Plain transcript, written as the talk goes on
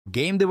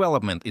Game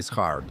development is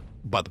hard,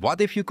 but what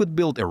if you could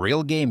build a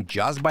real game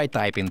just by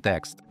typing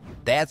text?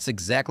 That's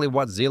exactly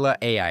what Seele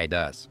AI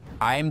does.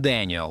 I'm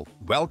Daniel.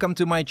 Welcome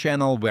to my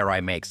channel where I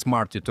make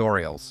smart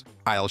tutorials.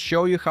 I'll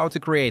show you how to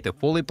create a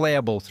fully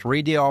playable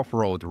 3D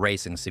off-road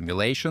racing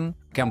simulation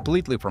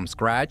completely from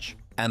scratch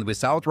and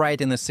without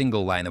writing a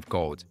single line of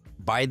code.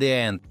 By the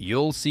end,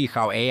 you'll see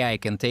how AI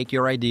can take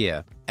your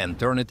idea and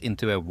turn it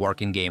into a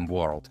working game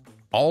world.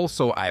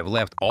 Also, I've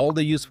left all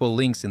the useful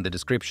links in the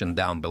description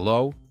down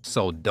below,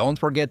 so don't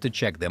forget to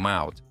check them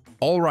out.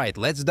 Alright,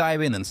 let's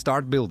dive in and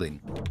start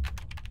building.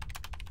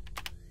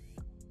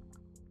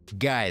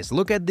 Guys,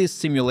 look at this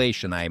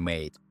simulation I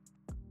made.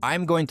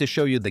 I'm going to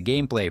show you the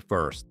gameplay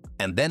first,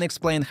 and then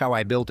explain how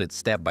I built it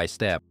step by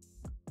step.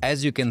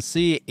 As you can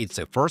see, it's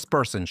a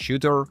first-person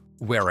shooter,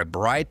 where a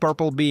bright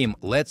purple beam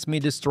lets me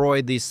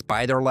destroy these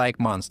spider-like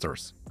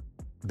monsters.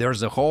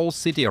 There's a whole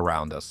city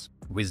around us,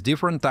 with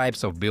different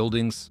types of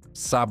buildings,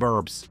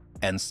 suburbs,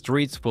 and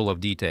streets full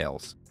of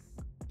details.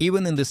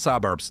 Even in the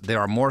suburbs, there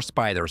are more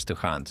spiders to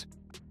hunt.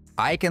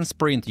 I can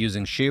sprint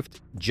using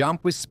shift,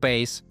 jump with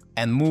space,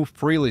 and move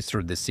freely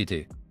through the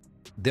city.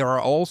 There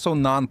are also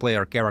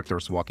non-player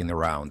characters walking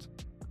around.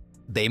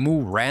 They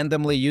move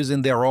randomly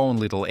using their own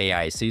little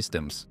AI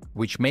systems,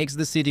 which makes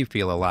the city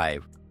feel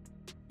alive.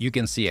 You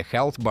can see a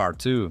health bar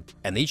too,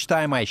 and each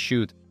time I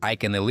shoot, I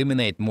can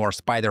eliminate more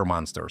spider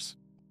monsters.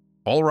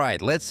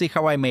 Alright, let's see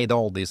how I made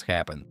all this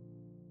happen.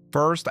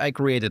 First, I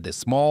created a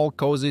small,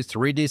 cozy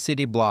 3D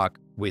city block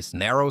with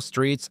narrow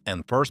streets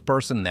and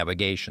first-person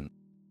navigation.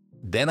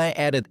 Then I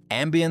added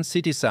ambient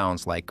city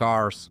sounds like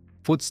cars,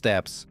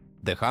 footsteps,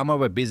 the hum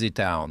of a busy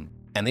town,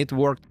 and it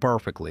worked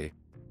perfectly.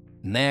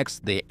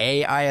 Next, the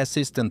AI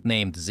assistant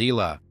named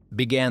Seele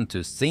began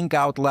to think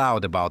out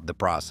loud about the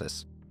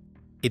process.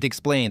 It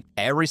explained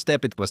every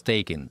step it was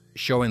taking,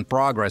 showing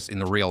progress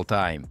in real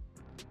time.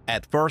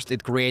 At first,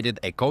 it created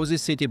a cozy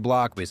city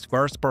block with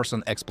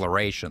first-person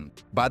exploration,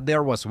 but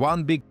there was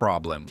one big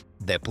problem.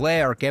 The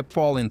player kept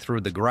falling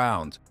through the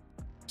ground.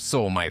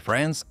 So, my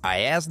friends,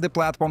 I asked the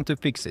platform to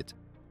fix it.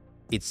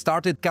 It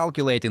started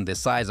calculating the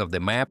size of the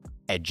map,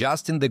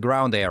 adjusting the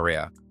ground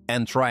area,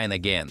 and trying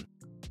again.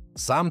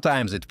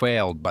 Sometimes it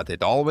failed, but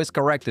it always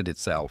corrected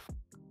itself.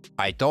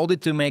 I told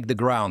it to make the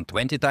ground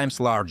 20 times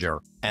larger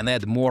and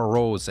add more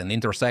roads and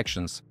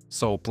intersections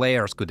so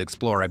players could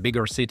explore a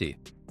bigger city.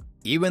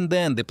 Even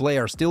then, the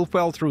player still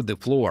fell through the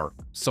floor,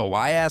 so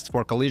I asked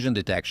for collision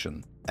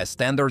detection, a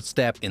standard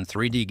step in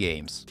 3D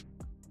games.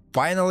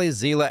 Finally,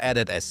 Seele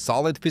added a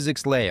solid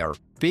physics layer,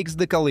 fixed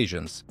the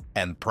collisions,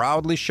 and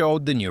proudly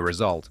showed the new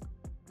result.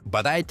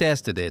 But I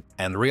tested it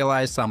and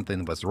realized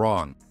something was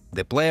wrong.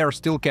 The player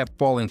still kept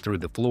falling through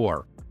the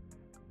floor.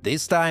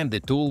 This time, the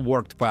tool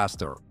worked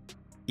faster.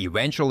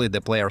 Eventually,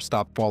 the player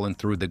stopped falling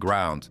through the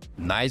ground.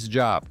 Nice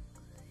job!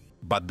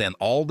 But then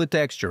all the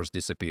textures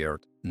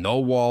disappeared. No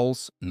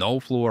walls, no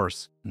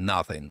floors,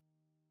 nothing.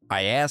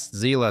 I asked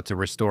Seele to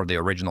restore the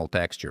original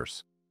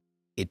textures.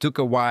 It took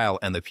a while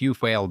and a few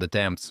failed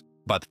attempts,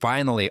 but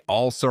finally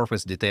all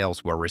surface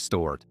details were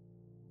restored.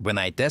 When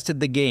I tested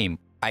the game,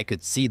 I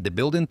could see the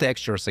building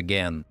textures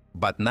again,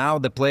 but now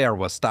the player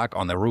was stuck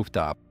on a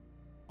rooftop.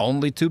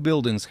 Only 2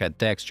 buildings had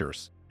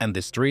textures, and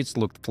the streets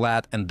looked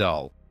flat and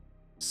dull.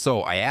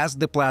 So I asked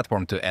the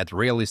platform to add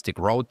realistic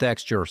road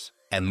textures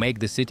and make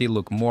the city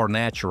look more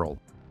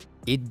natural.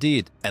 It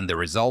did, and the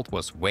result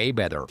was way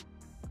better.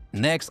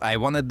 Next, I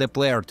wanted the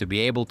player to be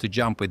able to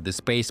jump with the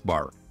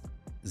spacebar.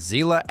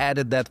 Seele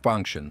added that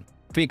function,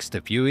 fixed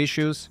a few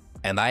issues,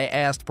 and I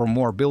asked for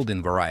more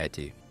building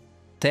variety.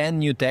 10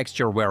 new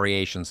texture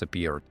variations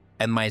appeared,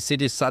 and my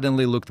city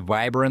suddenly looked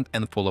vibrant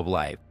and full of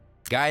life.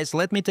 Guys,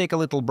 let me take a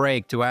little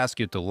break to ask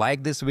you to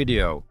like this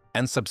video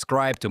and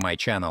subscribe to my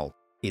channel.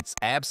 It's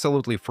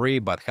absolutely free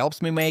but helps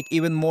me make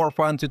even more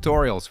fun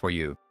tutorials for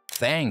you.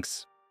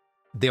 Thanks!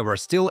 There were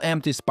still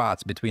empty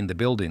spots between the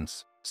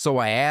buildings, so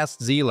I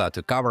asked Seele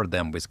to cover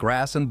them with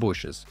grass and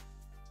bushes.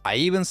 I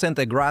even sent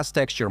a grass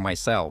texture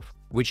myself,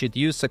 which it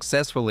used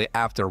successfully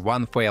after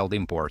one failed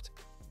import.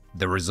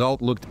 The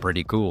result looked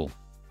pretty cool.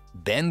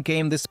 Then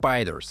came the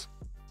spiders.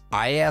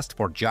 I asked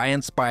for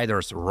giant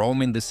spiders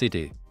roaming the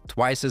city,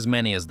 twice as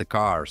many as the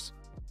cars.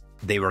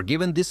 They were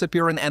given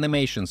disappearing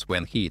animations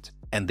when hit,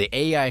 and the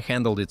AI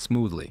handled it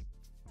smoothly.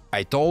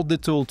 I told the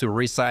tool to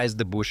resize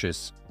the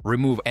bushes,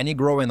 remove any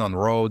growing on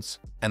roads,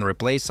 and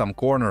replace some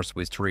corners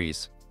with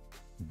trees.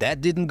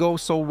 That didn't go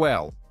so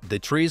well, the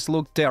trees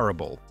looked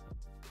terrible.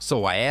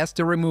 So I asked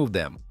to remove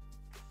them.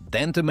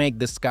 Then, to make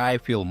the sky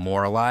feel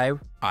more alive,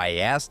 I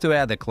asked to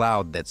add a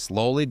cloud that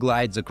slowly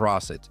glides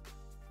across it.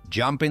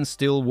 Jumping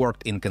still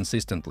worked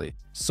inconsistently,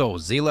 so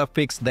Seele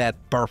fixed that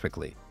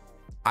perfectly.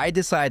 I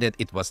decided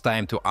it was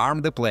time to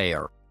arm the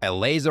player, a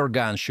laser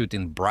gun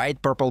shooting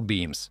bright purple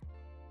beams.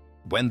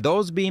 When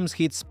those beams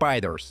hit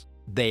spiders,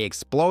 they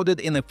exploded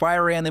in a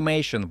fiery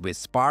animation with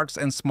sparks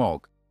and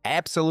smoke.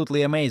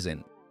 Absolutely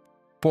amazing!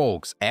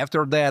 Folks,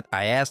 after that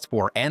I asked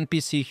for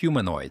NPC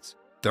humanoids,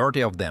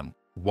 30 of them,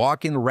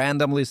 walking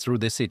randomly through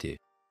the city.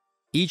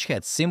 Each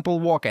had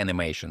simple walk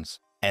animations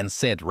and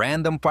said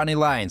random funny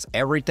lines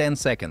every 10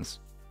 seconds.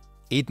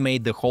 It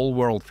made the whole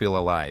world feel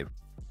alive.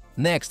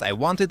 Next, I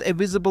wanted a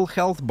visible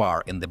health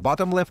bar in the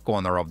bottom left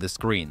corner of the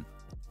screen.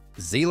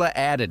 Seele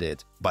added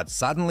it, but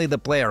suddenly the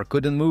player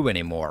couldn't move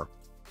anymore.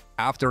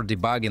 After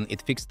debugging,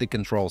 it fixed the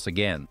controls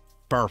again.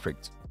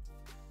 Perfect.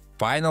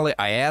 Finally,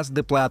 I asked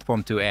the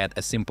platform to add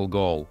a simple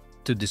goal: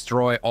 to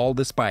destroy all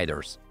the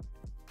spiders.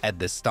 At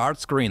the start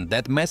screen,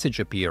 that message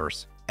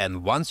appears,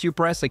 and once you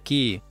press a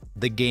key,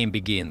 the game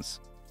begins.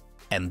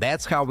 And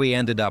that's how we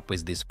ended up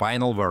with this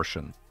final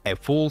version, a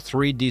full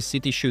 3D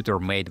city shooter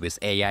made with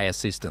AI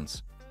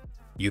assistance.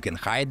 You can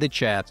hide the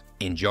chat,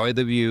 enjoy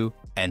the view,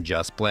 and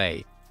just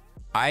play.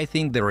 I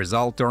think the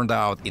result turned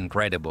out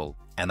incredible,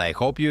 and I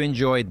hope you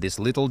enjoyed this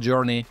little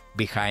journey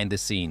behind the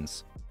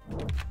scenes.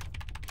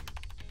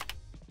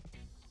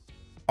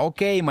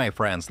 Okay, my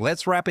friends,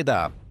 let's wrap it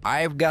up.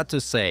 I've got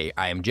to say,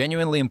 I am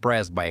genuinely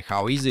impressed by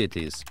how easy it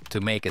is to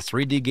make a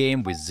 3D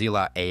game with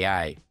Seele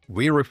AI.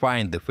 We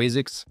refined the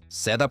physics,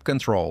 set up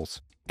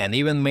controls, and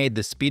even made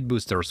the speed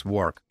boosters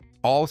work,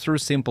 all through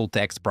simple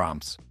text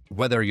prompts.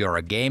 Whether you're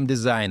a game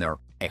designer,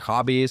 a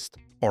hobbyist,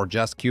 or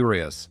just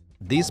curious,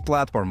 this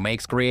platform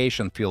makes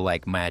creation feel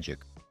like magic.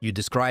 You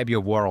describe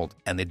your world,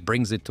 and it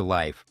brings it to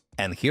life.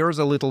 And here's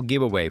a little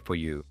giveaway for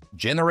you.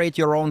 Generate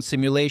your own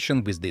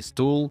simulation with this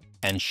tool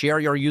and share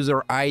your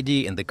user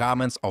ID in the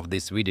comments of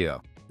this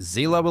video.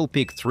 Seele will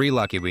pick 3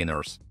 lucky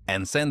winners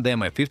and send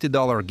them a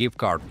 $50 gift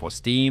card for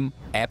Steam,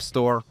 App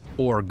Store,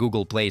 or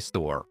Google Play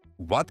Store.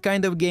 What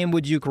kind of game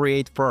would you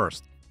create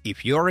first?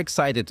 If you're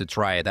excited to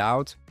try it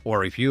out,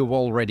 or if you've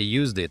already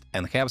used it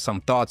and have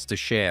some thoughts to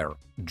share,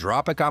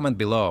 drop a comment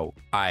below.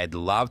 I'd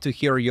love to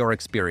hear your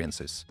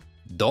experiences.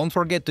 Don't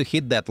forget to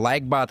hit that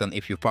like button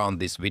if you found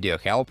this video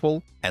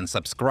helpful, and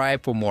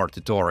subscribe for more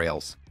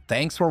tutorials.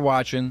 Thanks for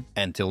watching,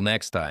 until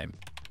next time.